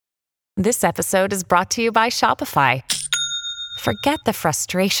This episode is brought to you by Shopify. Forget the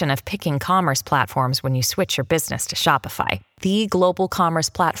frustration of picking commerce platforms when you switch your business to Shopify, the global commerce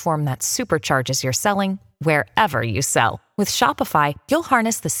platform that supercharges your selling wherever you sell. With Shopify, you'll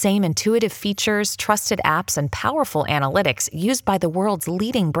harness the same intuitive features, trusted apps, and powerful analytics used by the world's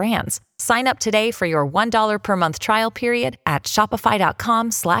leading brands. Sign up today for your $1 per month trial period at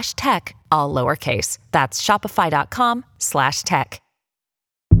shopify.com/tech, all lowercase. That's shopify.com/tech.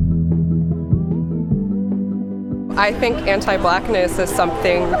 I think anti-Blackness is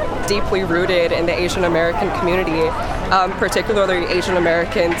something deeply rooted in the Asian American community, particularly Asian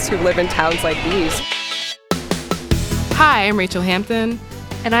Americans who live in towns like these. Hi, I'm Rachel Hampton.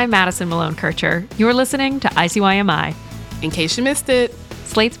 And I'm Madison Malone Kircher. You're listening to ICYMI. In case you missed it,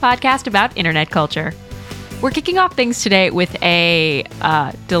 Slate's podcast about internet culture. We're kicking off things today with a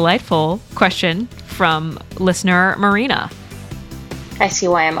delightful question from listener Marina.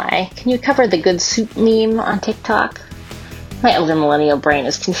 ICYMI, can you cover the good soup meme on TikTok? My elder millennial brain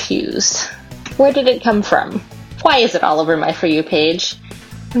is confused. Where did it come from? Why is it all over my For You page?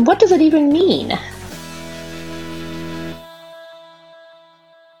 And what does it even mean?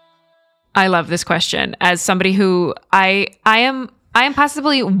 I love this question. As somebody who I am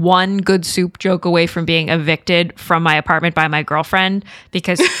possibly one good soup joke away from being evicted from my apartment by my girlfriend,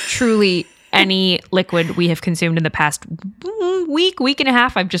 because truly any liquid we have consumed in the past week and a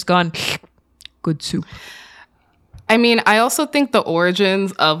half, I've just gone, good soup. I mean, I also think the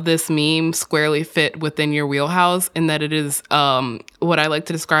origins of this meme squarely fit within your wheelhouse in that it is what I like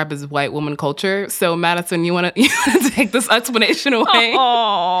to describe as white woman culture. So, Madison, you want to take this explanation away?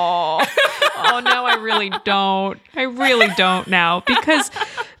 Oh, no, I really don't. I really don't now, because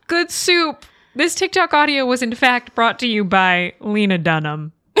good soup. This TikTok audio was in fact brought to you by Lena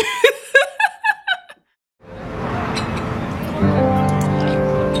Dunham.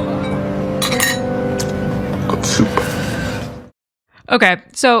 Soup. Okay,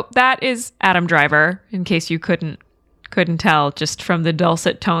 so that is Adam Driver, in case you couldn't tell just from the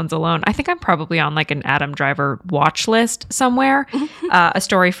dulcet tones alone. I think I'm probably on like an Adam Driver watch list somewhere. A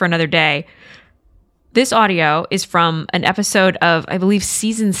story for another day. This audio is from an episode of, I believe,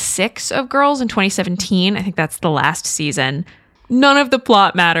 season 6 of Girls in 2017. I think that's the last season. None of the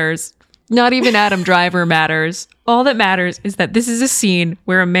plot matters. Not even Adam Driver matters. All that matters is that this is a scene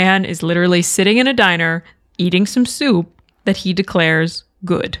where a man is literally sitting in a diner eating some soup that he declares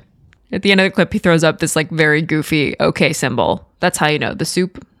good. At the end of the clip, he throws up this like very goofy okay symbol. That's how you know the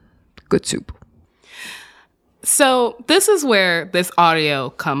soup, good soup. So this is where this audio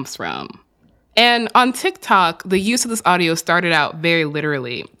comes from. And on TikTok, the use of this audio started out very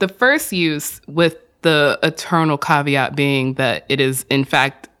literally. The first use, with the eternal caveat being that it is, in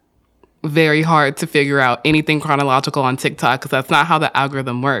fact, very hard to figure out anything chronological on TikTok because that's not how the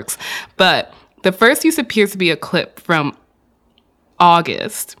algorithm works. But the first use appears to be a clip from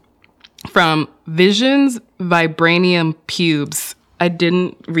August from Vision's Vibranium Pubes. I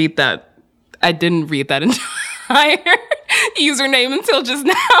didn't read that entire username until just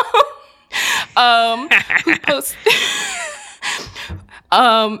now. Who post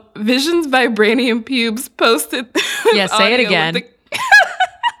Vision's Vibranium Pubes posted. Yeah, say it again. I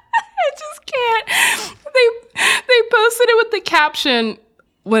just can't. They posted it with the caption,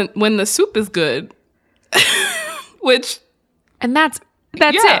 when the soup is good. And that's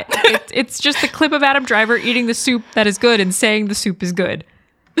yeah. it. It's just a clip of Adam Driver eating the soup that is good and saying the soup is good.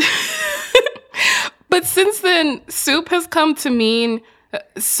 But since then, soup has come to mean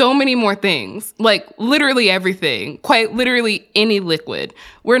so many more things, like literally everything, quite literally any liquid.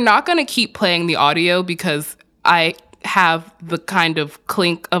 We're not going to keep playing the audio because I have the kind of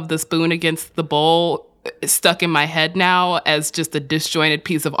clink of the spoon against the bowl stuck in my head now as just a disjointed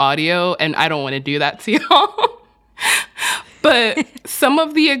piece of audio, and I don't want to do that to y'all. But some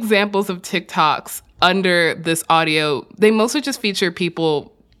of the examples of TikToks under this audio, they mostly just feature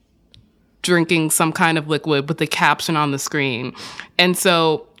people drinking some kind of liquid with the caption on the screen. And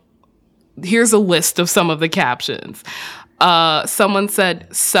so here's a list of some of the captions. Someone said,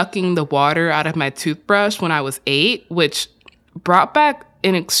 sucking the water out of my toothbrush when I was 8, which brought back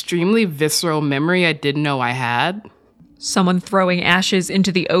an extremely visceral memory I didn't know I had. Someone throwing ashes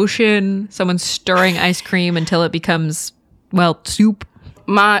into the ocean. Someone stirring ice cream until it becomes, well, soup.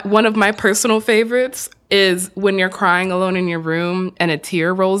 One of my personal favorites is when you're crying alone in your room and a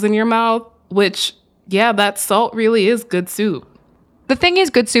tear rolls in your mouth, which, yeah, that salt really is good soup. The thing is,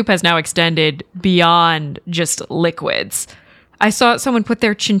 good soup has now extended beyond just liquids. I saw someone put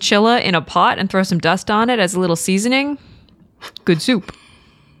their chinchilla in a pot and throw some dust on it as a little seasoning. Good soup.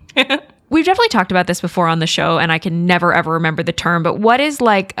 We've definitely talked about this before on the show, and I can never, ever remember the term, but what is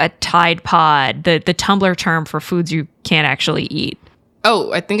like a Tide Pod, the Tumblr term for foods you can't actually eat?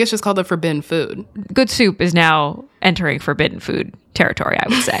 Oh, I think it's just called a forbidden food. Good soup is now entering forbidden food territory, I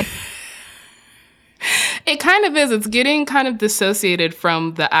would say. It kind of is. It's getting kind of dissociated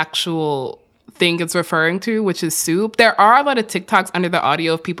from the actual thing it's referring to, which is soup. There are a lot of TikToks under the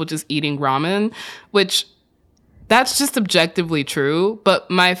audio of people just eating ramen, which that's just objectively true.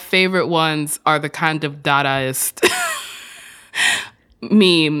 But my favorite ones are the kind of Dadaist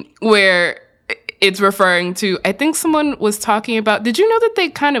meme where it's referring to, I think someone was talking about, did you know that they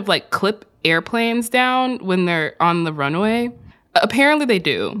kind of like clip airplanes down when they're on the runway? Apparently they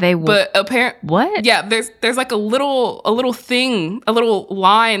do. What? Yeah, there's like a little thing, a little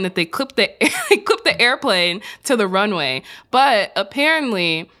line that they clip the airplane to the runway. But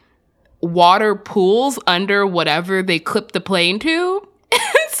apparently water pools under whatever they clip the plane to.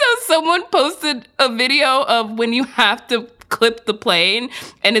 And so someone posted a video of when you have to clip the plane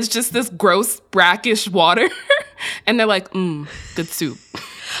and it's just this gross brackish water. And they're like, good soup.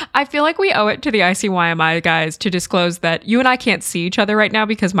 I feel like we owe it to the ICYMI guys to disclose that you and I can't see each other right now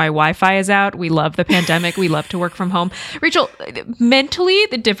because my Wi-Fi is out. We love the pandemic. We love to work from home. Rachel, mentally,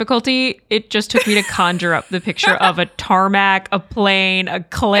 the difficulty, it just took me to conjure up the picture of a tarmac, a plane, a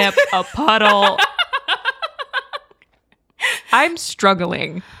clip, a puddle. I'm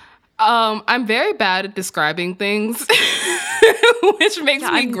struggling. I'm very bad at describing things, which makes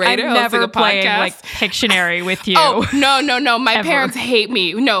me great at hosting never a playing podcast. like Pictionary with you. Oh, no. My Ever. parents hate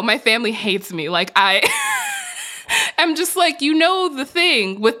me. No, my family hates me. Like I'm just like, the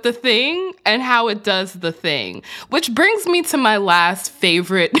thing with the thing and how it does the thing. Which brings me to my last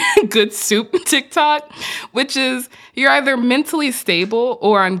favorite good soup TikTok, which is you're either mentally stable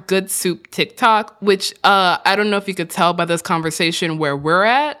or on good soup TikTok, which I don't know if you could tell by this conversation where we're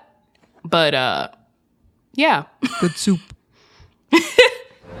at. But, yeah. Good soup. Good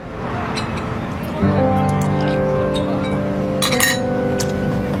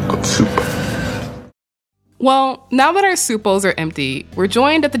soup. Well, now that our soup bowls are empty, we're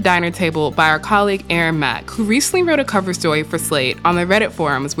joined at the diner table by our colleague Aaron Mack, who recently wrote a cover story for Slate on the Reddit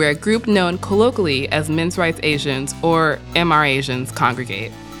forums where a group known colloquially as Men's Rights Asians, or MR Asians,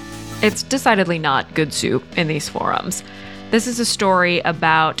 congregate. It's decidedly not good soup in these forums. This is a story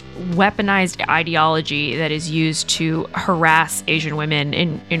about weaponized ideology that is used to harass Asian women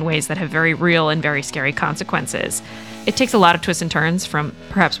in ways that have very real and very scary consequences. It takes a lot of twists and turns from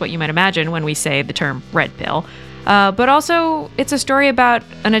perhaps what you might imagine when we say the term red pill. But also, it's a story about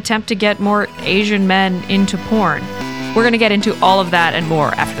an attempt to get more Asian men into porn. We're going to get into all of that and more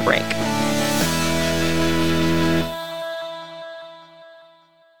after the break.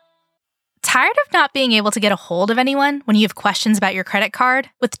 Tired of not being able to get a hold of anyone when you have questions about your credit card?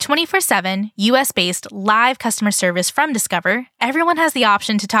 With 24/7, US-based live customer service from Discover, everyone has the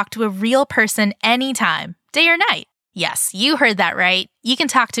option to talk to a real person anytime, day or night. Yes, you heard that right. You can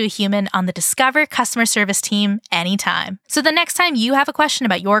talk to a human on the Discover customer service team anytime. So the next time you have a question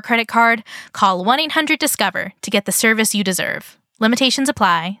about your credit card, call 1-800-DISCOVER to get the service you deserve. Limitations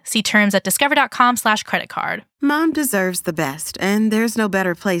apply. See terms at discover.com/creditcard. Mom deserves the best, and there's no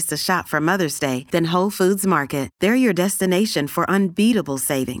better place to shop for Mother's Day than Whole Foods Market. They're your destination for unbeatable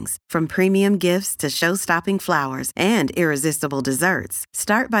savings, from premium gifts to show-stopping flowers and irresistible desserts.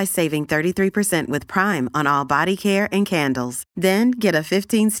 Start by saving 33% with Prime on all body care and candles. Then get a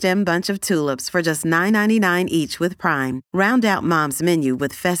 15-stem bunch of tulips for just $9.99 each with Prime. Round out Mom's menu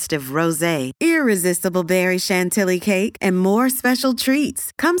with festive rosé, irresistible berry chantilly cake, and more special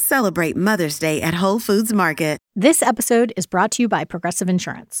treats. Come celebrate Mother's Day at Whole Foods Market. This episode is brought to you by Progressive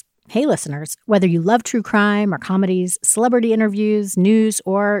Insurance. Hey, listeners, whether you love true crime or comedies, celebrity interviews, news,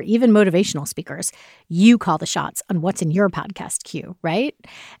 or even motivational speakers, you call the shots on what's in your podcast queue, right?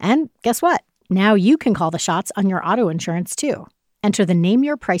 And guess what? Now you can call the shots on your auto insurance, too. Enter the Name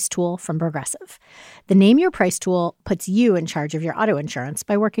Your Price tool from Progressive. The Name Your Price tool puts you in charge of your auto insurance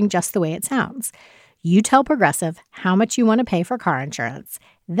by working just the way it sounds. You tell Progressive how much you want to pay for car insurance.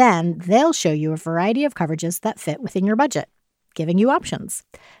 Then they'll show you a variety of coverages that fit within your budget, giving you options.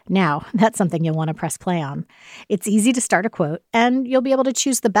 Now, that's something you'll want to press play on. It's easy to start a quote, and you'll be able to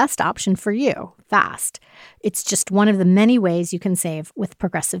choose the best option for you, fast. It's just one of the many ways you can save with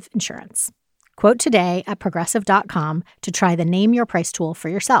Progressive Insurance. Quote today at Progressive.com to try the Name Your Price tool for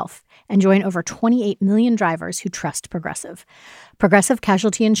yourself and join over 28 million drivers who trust Progressive. Progressive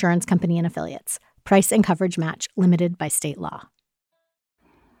Casualty Insurance Company and Affiliates. Price and coverage match limited by state law.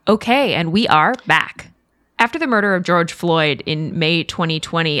 Okay, and we are back. After the murder of George Floyd in May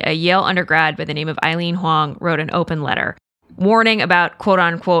 2020, a Yale undergrad by the name of Eileen Huang wrote an open letter. warning about quote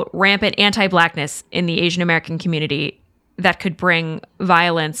unquote rampant anti-Blackness in the Asian American community that could bring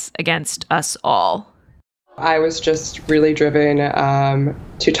violence against us all. I was just really driven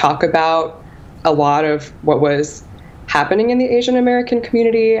to talk about a lot of what was happening in the Asian American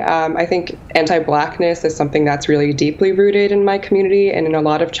community. I think anti-Blackness is something that's really deeply rooted in my community and in a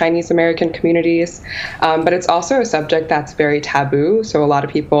lot of Chinese American communities. But it's also a subject that's very taboo. So a lot of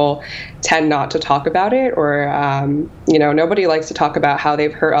people tend not to talk about it, or, nobody likes to talk about how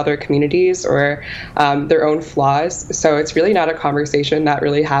they've hurt other communities or their own flaws. So it's really not a conversation that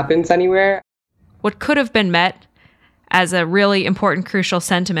really happens anywhere. What could have been met as a really important, crucial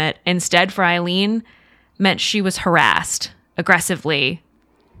sentiment instead for Eileen meant she was harassed aggressively,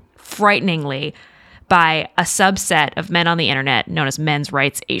 frighteningly, by a subset of men on the internet known as men's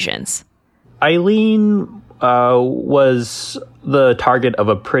rights Asians. Eileen was the target of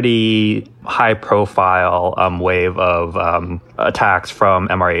a pretty high-profile wave of attacks from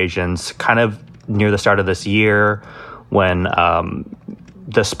MR Asians kind of near the start of this year when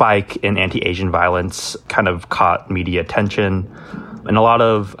the spike in anti-Asian violence kind of caught media attention. And a lot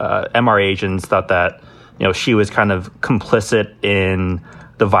of MR Asians thought that she was kind of complicit in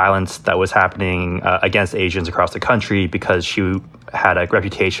the violence that was happening against Asians across the country because she had a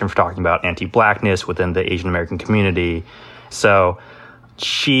reputation for talking about anti-Blackness within the Asian American community. So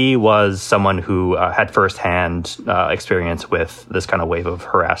she was someone who had firsthand experience with this kind of wave of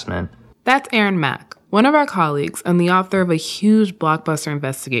harassment. That's Erin Mack, one of our colleagues and the author of a huge blockbuster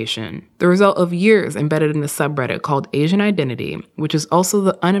investigation, the result of years embedded in the subreddit called Asian Identity, which is also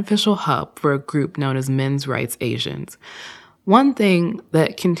the unofficial hub for a group known as Men's Rights Asians. One thing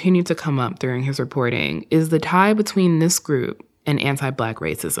that continued to come up during his reporting is the tie between this group and anti-Black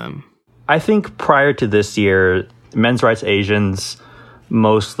racism. I think prior to this year, Men's Rights Asians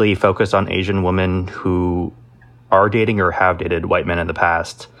mostly focused on Asian women who are dating or have dated white men in the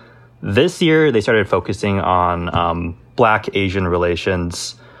past. This year, they started focusing on Black-Asian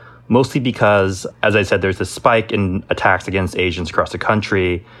relations, mostly because, as I said, there's this spike in attacks against Asians across the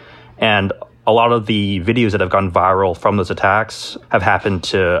country. And a lot of the videos that have gone viral from those attacks have happened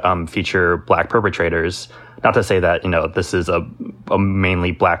to feature Black perpetrators. Not to say that, this is a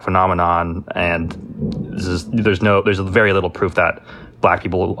mainly Black phenomenon, and there's very little proof that Black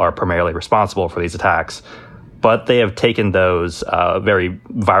people are primarily responsible for these attacks. But they have taken those very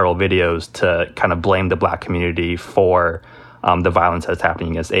viral videos to kind of blame the Black community for the violence that's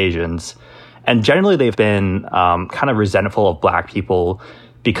happening against Asians. And generally, they've been kind of resentful of Black people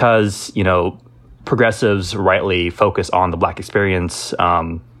because, progressives rightly focus on the Black experience.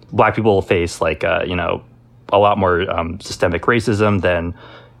 Black people face a lot more systemic racism than,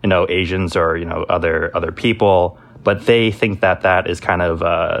 Asians or, other people. But they think that is kind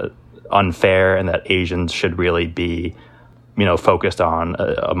of unfair and that Asians should really be, focused on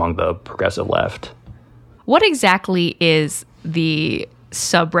among the progressive left. What exactly is the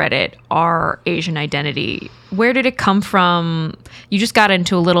subreddit Our Asian Identity? Where did it come from? You just got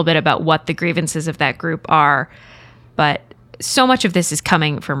into a little bit about what the grievances of that group are, but so much of this is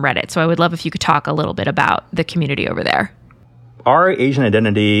coming from Reddit. So I would love if you could talk a little bit about the community over there. Our Asian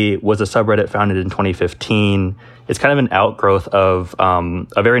Identity was a subreddit founded in 2015. It's kind of an outgrowth of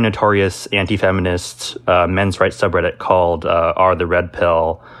a very notorious anti-feminist men's rights subreddit called R the Red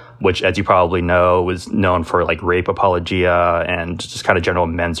Pill, which, as you probably know, was known for rape apologia and just kind of general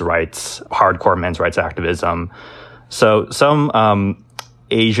men's rights, hardcore men's rights activism. So some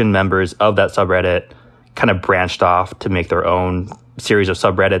Asian members of that subreddit kind of branched off to make their own series of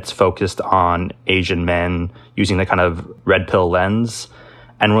subreddits focused on Asian men using the kind of red pill lens.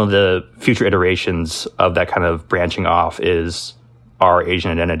 And one of the future iterations of that kind of branching off is Our Asian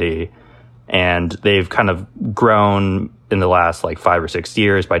Identity. And they've kind of grown in the last 5 or 6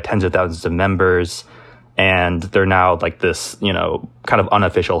 years by tens of thousands of members. And they're now this, kind of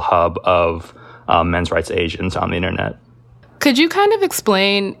unofficial hub of men's rights Asians on the internet. Could you kind of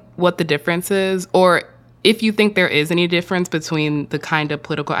explain what the difference is, or if you think there is any difference between the kind of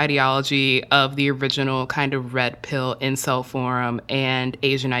political ideology of the original kind of red pill incel forum and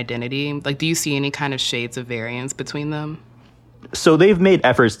Asian Identity? Do you see any kind of shades of variance between them? So they've made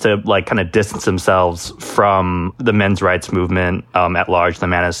efforts to kind of distance themselves from the men's rights movement at large, the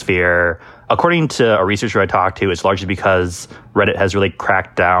manosphere. According to a researcher I talked to, it's largely because Reddit has really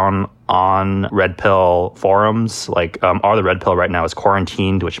cracked down on red pill forums. All the red pill right now is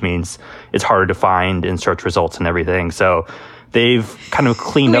quarantined, which means it's harder to find in search results and everything. So they've kind of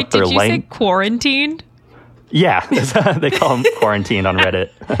cleaned up their Did you say quarantined? Yeah, they call them quarantine on Reddit.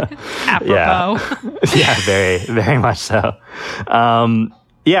 Apropos. Yeah, very, very much so.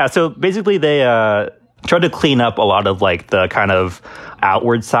 So basically they tried to clean up a lot of like the kind of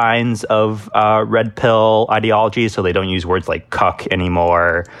outward signs of red pill ideology, so they don't use words like cuck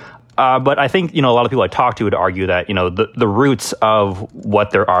anymore. But I think, a lot of people I talk to would argue that, the roots of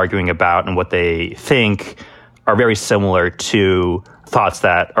what they're arguing about and what they think are very similar to thoughts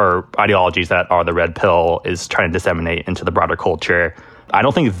that or ideologies that are the red pill is trying to disseminate into the broader culture. I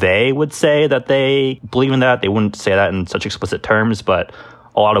don't think they would say that they believe in that. They wouldn't say that in such explicit terms, but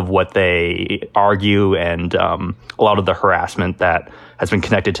a lot of what they argue and a lot of the harassment that has been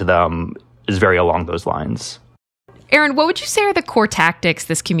connected to them is very along those lines. Aaron, what would you say are the core tactics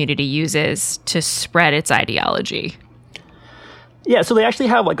this community uses to spread its ideology? Yeah, so they actually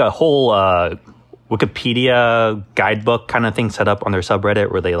have like a whole Wikipedia guidebook kind of thing set up on their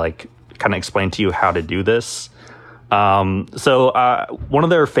subreddit where they like kind of explain to you how to do this. So one of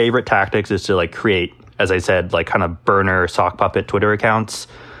their favorite tactics is to like create, as I said, like kind of burner sock puppet Twitter accounts.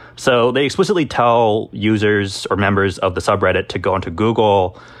 So they explicitly tell users or members of the subreddit to go into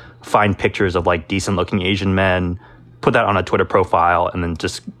Google, find pictures of like decent looking Asian men, put that on a Twitter profile, and then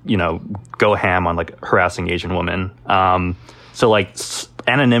just, go ham on like harassing Asian women. So like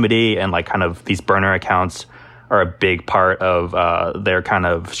anonymity and like kind of these burner accounts are a big part of their kind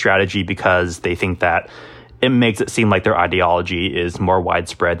of strategy because they think that it makes it seem like their ideology is more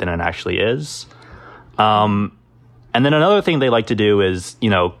widespread than it actually is. And then another thing they like to do is,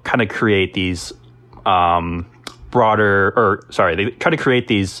 kind of create these they try to create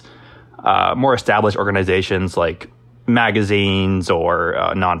these more established organizations like magazines or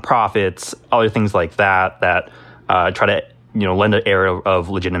nonprofits, other things like that try to, lend an air of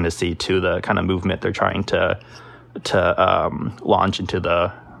legitimacy to the kind of movement they're trying to launch into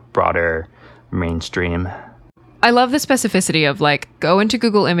the broader mainstream. I love the specificity of like, go into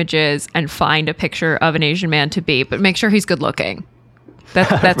Google Images and find a picture of an Asian man to be, but make sure he's good looking.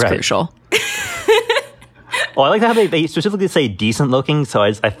 That's crucial. Well, I like how they specifically say decent looking. So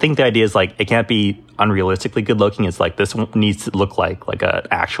I think the idea is like, it can't be unrealistically good looking. It's like, this one needs to look like an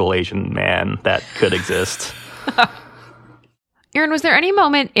actual Asian man that could exist. Aaron, was there any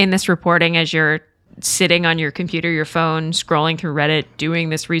moment in this reporting as you're sitting on your computer, your phone, scrolling through Reddit, doing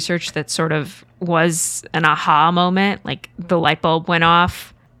this research that sort of was an aha moment, like the light bulb went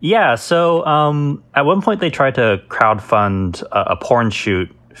off? Yeah, so at one point they tried to crowdfund a porn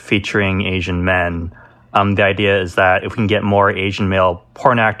shoot featuring Asian men. The idea is that if we can get more Asian male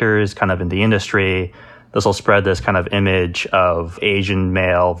porn actors kind of in the industry, this will spread this kind of image of Asian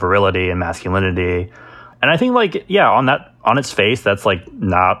male virility and masculinity. And I think on its face, that's like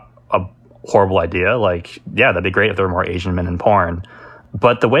not a horrible idea. Like, yeah, that'd be great if there were more Asian men in porn.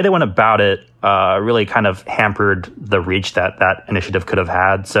 But the way they went about it really kind of hampered the reach that initiative could have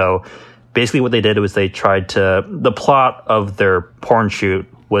had. So basically what they did was the plot of their porn shoot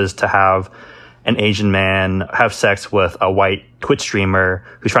was to have an Asian man have sex with a white Twitch streamer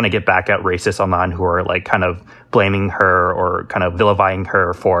who's trying to get back at racists online who are like kind of blaming her or kind of vilifying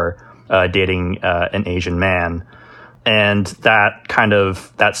her for dating an Asian man. And that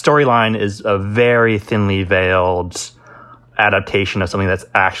storyline is a very thinly veiled adaptation of something that's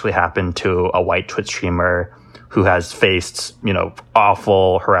actually happened to a white Twitch streamer who has faced,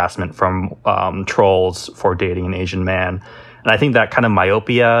 awful harassment from trolls for dating an Asian man. And I think that kind of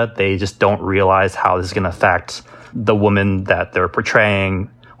myopia, they just don't realize how this is going to affect the woman that they're portraying,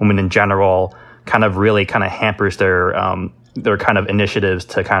 women in general, kind of really kind of hampers their kind of initiatives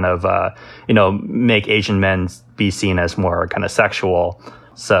to kind of, make Asian men be seen as more kind of sexual.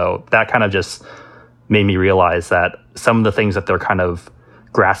 So that kind of just made me realize that some of the things that they're kind of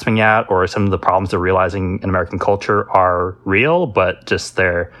grasping at or some of the problems they're realizing in American culture are real, but just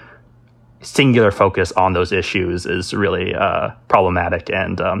their singular focus on those issues is really problematic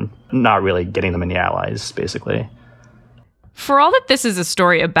and not really getting them any allies, basically. For all that this is a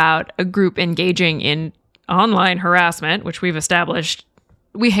story about a group engaging in online harassment, which we've established,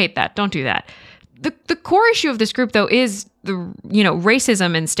 we hate that. Don't do that. The core issue of this group, though, is the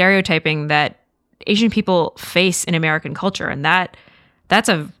racism and stereotyping that Asian people face in American culture, and that's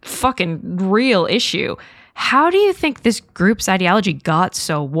a fucking real issue. How do you think this group's ideology got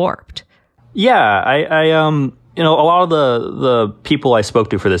so warped? Yeah, I a lot of the people I spoke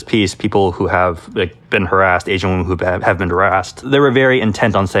to for this piece, people who have been harassed, Asian women who have been harassed, they were very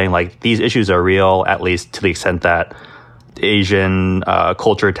intent on saying these issues are real, at least to the extent that Asian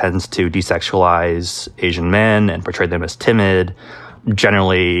culture tends to desexualize Asian men and portray them as timid.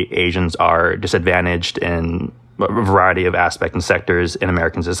 Generally, Asians are disadvantaged in a variety of aspects and sectors in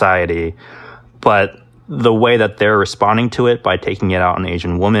American society. But the way that they're responding to it by taking it out on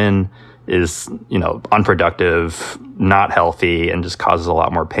Asian women is, unproductive, not healthy, and just causes a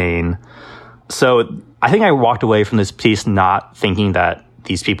lot more pain. So I think I walked away from this piece not thinking that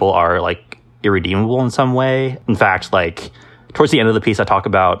these people are like irredeemable in some way. In fact, like towards the end of the piece, I talk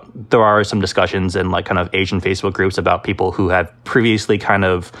about there are some discussions in like kind of Asian Facebook groups about people who have previously kind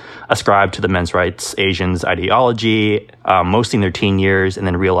of ascribed to the men's rights Asians ideology, mostly in their teen years, and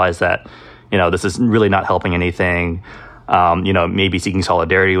then realize that, this is really not helping anything. Maybe seeking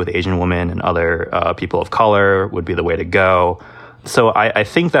solidarity with Asian women and other people of color would be the way to go. So I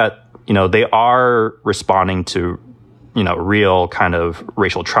think that, they are responding to, real kind of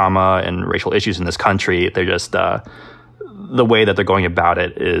racial trauma and racial issues in this country. They're just, the way that they're going about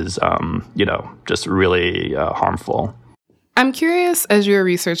it is, just really harmful. I'm curious, as you're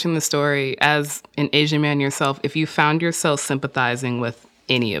researching the story, as an Asian man yourself, if you found yourself sympathizing with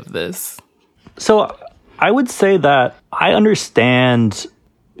any of this. So I would say that I understand,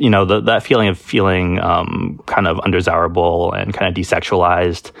 that feeling of feeling kind of undesirable and kind of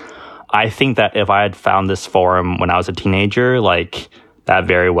desexualized. I think that if I had found this forum when I was a teenager, like that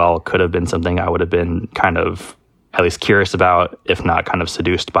very well could have been something I would have been kind of at least curious about, if not kind of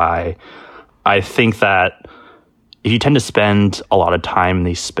seduced by. I think that if you tend to spend a lot of time in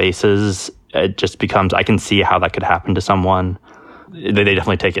these spaces, it just becomes, I can see how that could happen to someone. They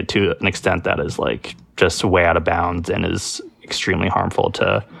definitely take it to an extent that is like just way out of bounds and is extremely harmful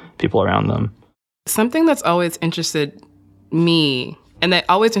to people around them. Something that's always interested me, and that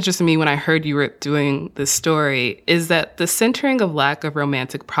always interested me when I heard you were doing this story, is that the centering of lack of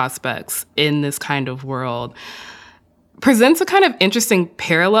romantic prospects in this kind of world presents a kind of interesting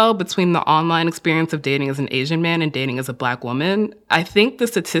parallel between the online experience of dating as an Asian man and dating as a Black woman. I think the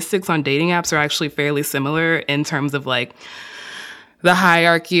statistics on dating apps are actually fairly similar in terms of like the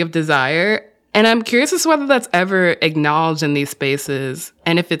hierarchy of desire. And I'm curious as to whether that's ever acknowledged in these spaces.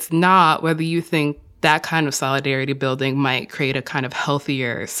 And if it's not, whether you think that kind of solidarity building might create a kind of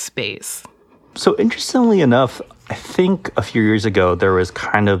healthier space. So interestingly enough, I think a few years ago, there was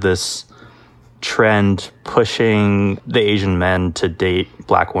kind of this trend pushing the Asian men to date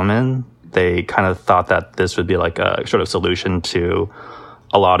Black women. They kind of thought that this would be like a sort of solution to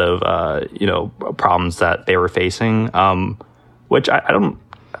a lot of, problems that they were facing, which I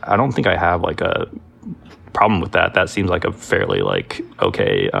don't think I have like a problem with that. That seems like a fairly like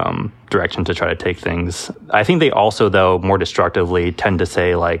okay direction to try to take things. I think they also, though, more destructively tend to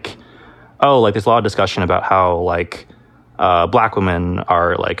say like, oh, like there's a lot of discussion about how like Black women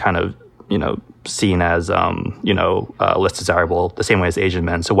are like kind of seen as less desirable the same way as Asian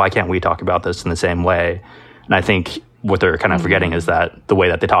men. So why can't we talk about this in the same way? And I think what they're kind of forgetting is that the way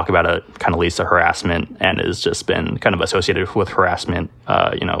that they talk about it kind of leads to harassment and has just been kind of associated with harassment,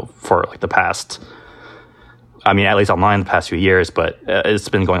 for like the past, at least online the past few years, but it's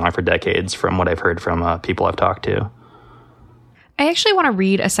been going on for decades from what I've heard from people I've talked to. I actually want to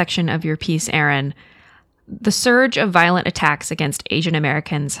read a section of your piece, Aaron. The surge of violent attacks against Asian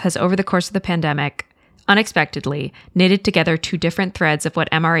Americans has, over the course of the pandemic, unexpectedly knitted together two different threads of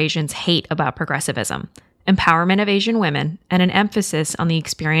what MR Asians hate about progressivism: empowerment of Asian women and an emphasis on the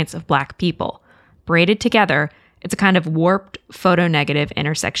experience of Black people. Braided together, it's a kind of warped, photo-negative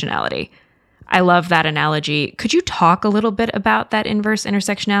intersectionality. I love that analogy. Could you talk a little bit about that inverse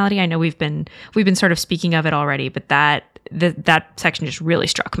intersectionality? I know we've been sort of speaking of it already, but that section just really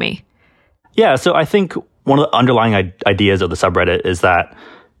struck me. Yeah, so I think one of the underlying ideas of the subreddit is that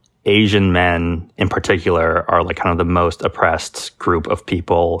Asian men in particular are like kind of the most oppressed group of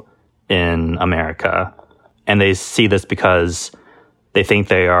people in America. And they see this because they think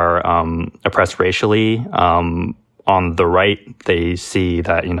they are oppressed racially. On the right, they see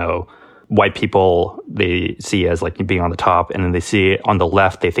that, white people they see as like being on the top. And then they see on the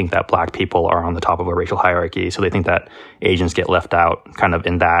left, they think that Black people are on the top of a racial hierarchy. So they think that Asians get left out kind of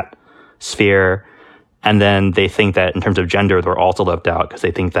in that sphere. And then they think that in terms of gender, they're also left out because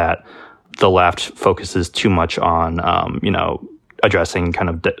they think that the left focuses too much on, addressing kind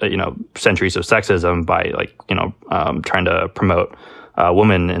of, centuries of sexism by like, trying to promote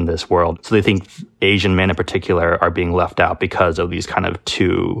women in this world. So they think Asian men in particular are being left out because of these kind of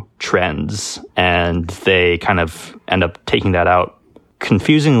two trends. And they kind of end up taking that out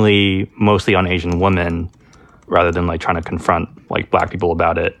confusingly, mostly on Asian women, rather than like trying to confront like Black people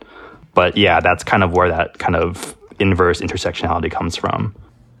about it. But yeah, that's kind of where that kind of inverse intersectionality comes from.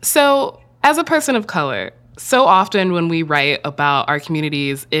 So as a person of color, so often when we write about our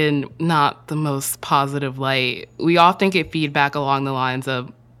communities in not the most positive light, we often get feedback along the lines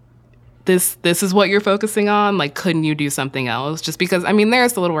of, this is what you're focusing on? Like, couldn't you do something else? Just because,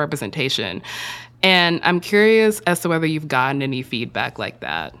 there's a little representation. And I'm curious as to whether you've gotten any feedback like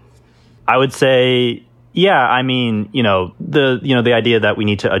that. I would say Yeah, I mean, the idea that we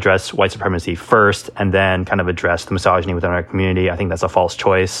need to address white supremacy first and then kind of address the misogyny within our community, I think that's a false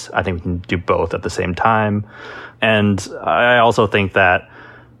choice. I think we can do both at the same time. And I also think that,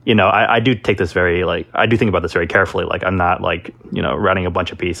 I do take this I do think about this very carefully. Like, I'm not writing a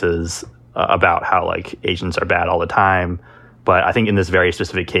bunch of pieces about how Asians are bad all the time. But I think in this very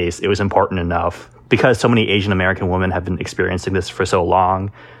specific case, it was important enough because so many Asian American women have been experiencing this for so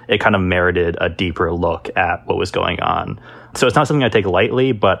long. It kind of merited a deeper look at what was going on. So it's not something I take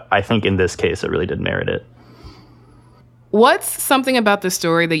lightly, but I think in this case, it really did merit it. What's something about the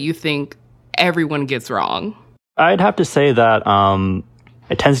story that you think everyone gets wrong? I'd have to say that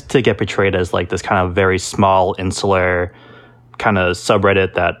it tends to get portrayed as this kind of very small, insular kind of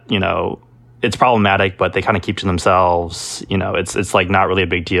subreddit that, it's problematic, but they kind of keep to themselves. It's not really a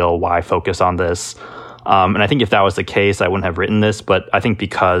big deal. Why focus on this? And I think if that was the case, I wouldn't have written this. But I think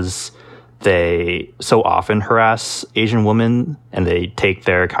because they so often harass Asian women and they take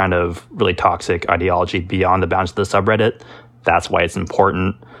their kind of really toxic ideology beyond the bounds of the subreddit, that's why it's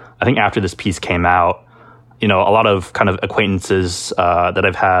important. I think after this piece came out, a lot of kind of acquaintances that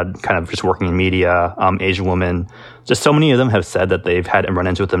I've had kind of just working in media, Asian women, just so many of them have said that they've had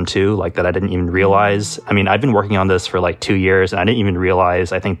run-ins with them too, that I didn't even realize. I mean, I've been working on this for 2 years and I didn't even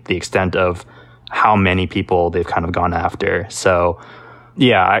realize, I think, the extent of how many people they've kind of gone after. So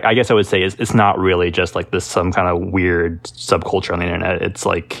yeah, I guess I would say it's not really just this some kind of weird subculture on the internet. It's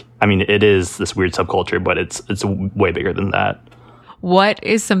it is this weird subculture, but it's way bigger than that. What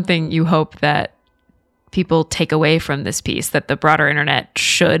is something you hope that people take away from this piece that the broader internet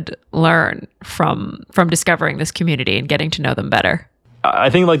should learn from discovering this community and getting to know them better? I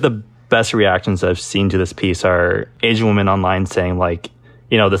think the best reactions I've seen to this piece are Asian women online saying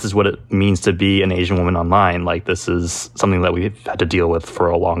this is what it means to be an Asian woman online. This is something that we've had to deal with for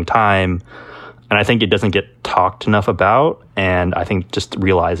a long time. And I think it doesn't get talked enough about. And I think just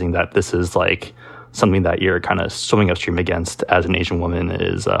realizing that this is something that you're kind of swimming upstream against as an Asian woman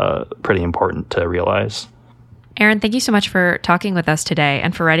is pretty important to realize. Aaron, thank you so much for talking with us today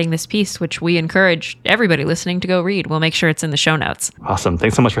and for writing this piece, which we encourage everybody listening to go read. We'll make sure it's in the show notes. Awesome.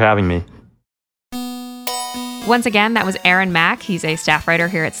 Thanks so much for having me. Once again, that was Aaron Mack. He's a staff writer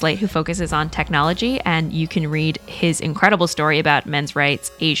here at Slate who focuses on technology, and you can read his incredible story about men's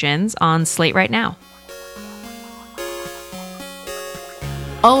rights Asians on Slate right now.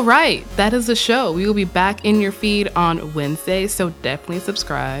 All right, that is the show. We will be back in your feed on Wednesday, so definitely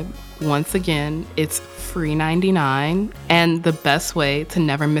subscribe. Once again, it's free $99 and the best way to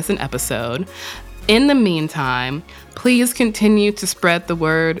never miss an episode. In the meantime, please continue to spread the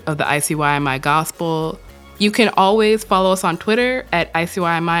word of the ICYMI gospel. You can always follow us on Twitter at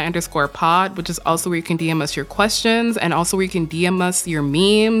ICYMI_pod, which is also where you can DM us your questions and also where you can DM us your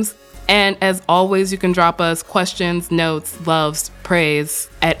memes. And as always, you can drop us questions, notes, loves, praise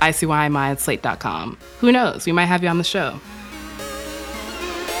at ICYMI@slate.com. Who knows? We might have you on the show.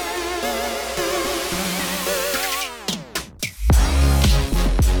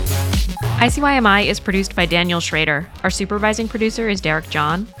 ICYMI is produced by Daniel Schrader. Our supervising producer is Derek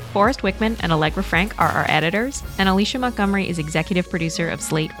John. Forrest Wickman and Allegra Frank are our editors, and Alicia Montgomery is executive producer of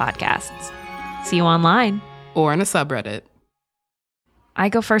Slate Podcasts. See you online. Or in a subreddit. I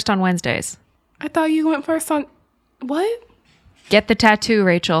go first on Wednesdays. I thought you went first on... What? Get the tattoo,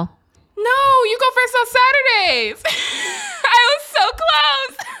 Rachel. No, you go first on Saturdays. I was so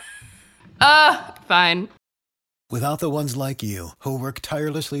close. Fine. Without the ones like you, who work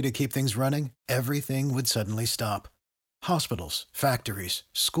tirelessly to keep things running, everything would suddenly stop. Hospitals, factories,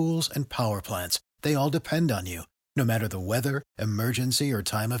 schools, and power plants, they all depend on you. No matter the weather, emergency, or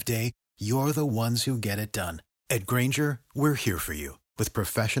time of day, you're the ones who get it done. At Grainger, we're here for you with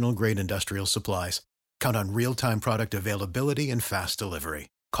professional-grade industrial supplies. Count on real-time product availability and fast delivery.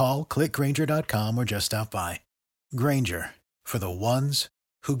 Call, click Grainger.com, or just stop by. Grainger, for the ones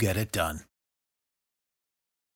who get it done.